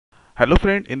Hello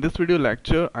friend, in this video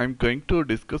lecture I'm going to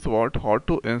discuss about how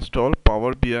to install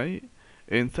Power BI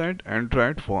inside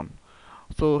Android phone.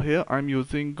 So here I'm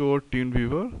using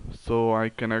TeamViewer. So I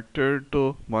connected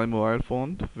my mobile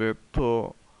phone with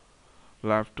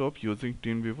laptop using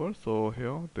TeamViewer. So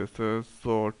here this is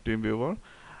TeamViewer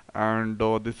and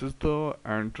this is the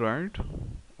Android.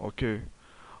 Okay.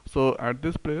 So at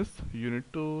this place you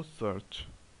need to search.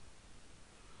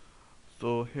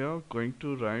 So here going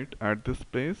to write at this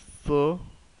place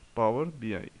Power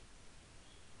BI.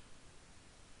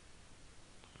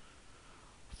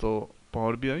 So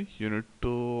Power BI, you need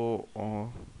to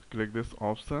click this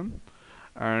option,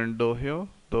 and here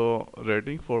the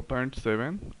rating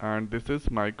 4.7, and this is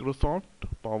Microsoft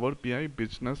Power BI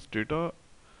Business Data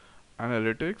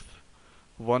Analytics.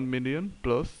 1 million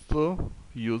plus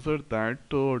user that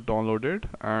downloaded,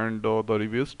 and the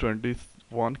reviews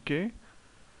 21k.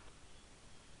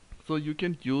 So you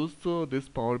can use this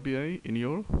Power BI in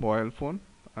your mobile phone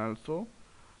also,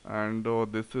 and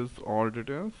this is all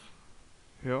details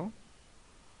here.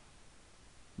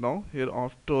 Now here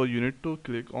after you need to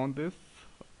click on this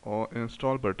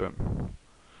install button.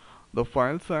 The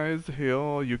file size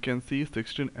here you can see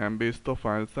 16 MB is the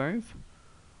file size,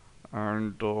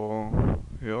 and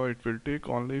here it will take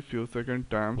only few second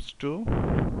times to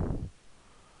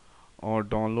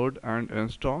download and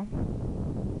install.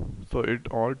 So it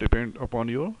all depend upon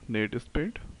your net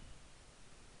speed.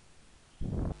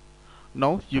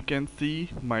 Now you can see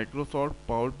Microsoft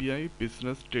Power BI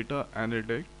Business Data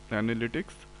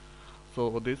Analytics.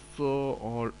 So this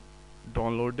or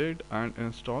downloaded and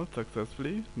installed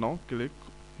successfully. Now click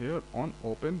here on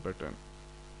open button.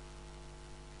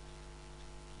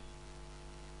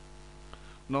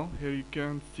 Now here you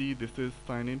can see this is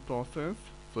sign in process.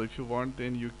 So if you want,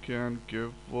 then you can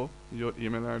give your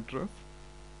email address,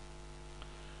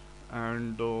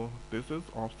 and this is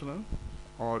optional,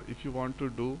 or if you want to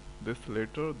do this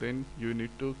later, then you need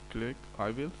to click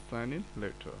I will sign in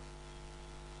later.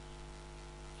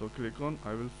 So click on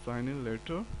I will sign in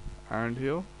later, and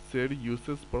here share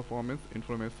users performance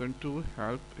information to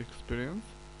help experience.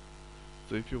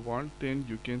 So if you want, then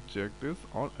you can check this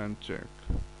or uncheck.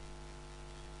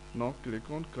 Now click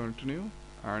on continue,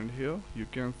 and here you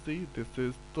can see this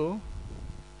is the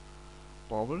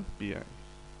Power BI,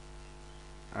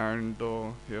 and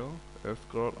here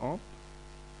scroll up.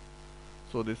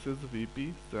 So this is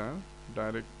VP Cell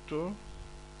Director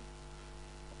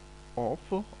of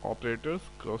Operators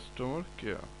Customer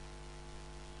Care.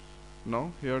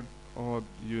 Now here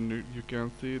you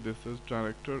can see this is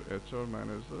Director HR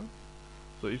Manager.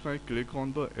 So if I click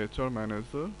on the HR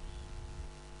Manager,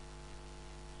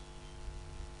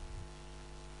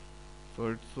 so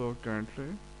it's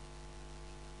currently.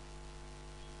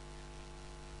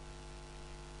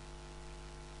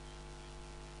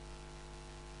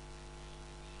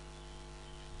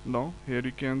 Now here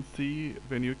you can see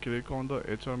when you click on the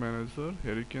HR Manager,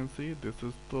 here you can see this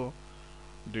is the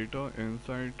data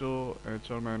inside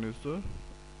HR Manager.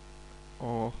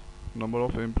 Number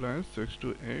of employees 6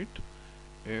 to 8,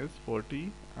 age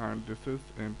 40, and this is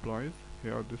employees.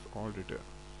 Here this all data,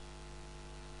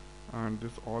 and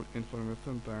this all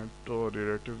information that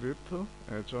related with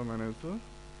HR Manager.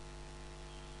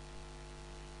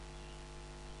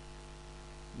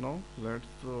 Now let's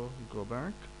go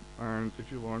back, and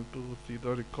if you want to see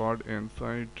the record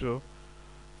inside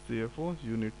CFO,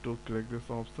 you need to click this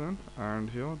option, and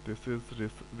here this is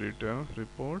retail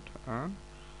report and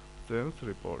sales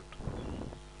report.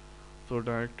 So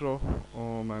director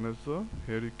of manager,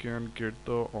 here you can get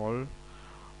the all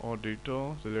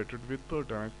data related with the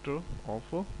director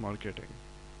of marketing.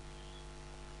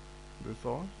 This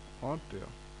all are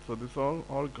there. So this all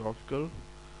are graphical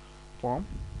form,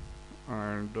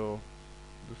 and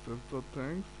this is the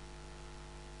things.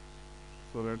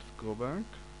 So let's go back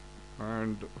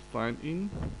and sign in.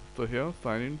 So here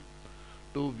sign in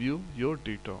to view your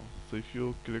data. So if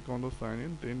you click on the sign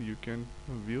in, then you can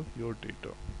view your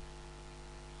data.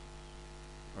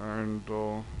 And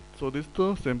so this is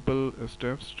the simple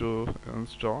steps to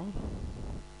install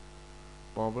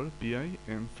Power BI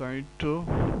inside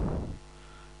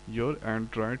your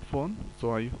Android phone.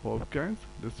 So I hope guys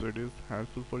this video is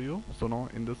helpful for you. So now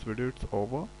in this video it's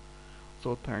over.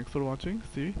 So thanks for watching.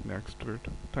 See you next video.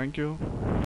 Thank you.